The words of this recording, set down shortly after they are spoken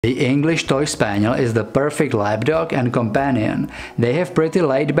The English Toy Spaniel is the perfect lapdog and companion. They have pretty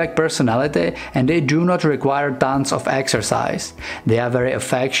laid-back personality and they do not require tons of exercise. They are very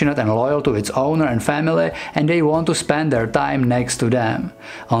affectionate and loyal to its owner and family, and they want to spend their time next to them.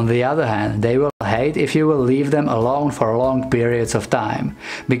 On the other hand, they will hate if you will leave them alone for long periods of time.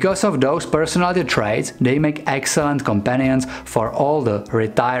 Because of those personality traits, they make excellent companions for all the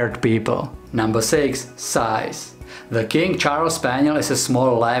retired people. Number 6. Size. The King Charles Spaniel is a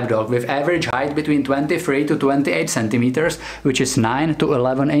small lapdog with average height between 23 to 28 cm, which is 9 to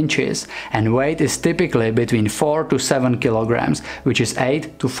 11 inches, and weight is typically between 4 to 7 kg, which is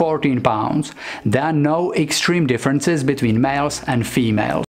 8 to 14 pounds. There are no extreme differences between males and females.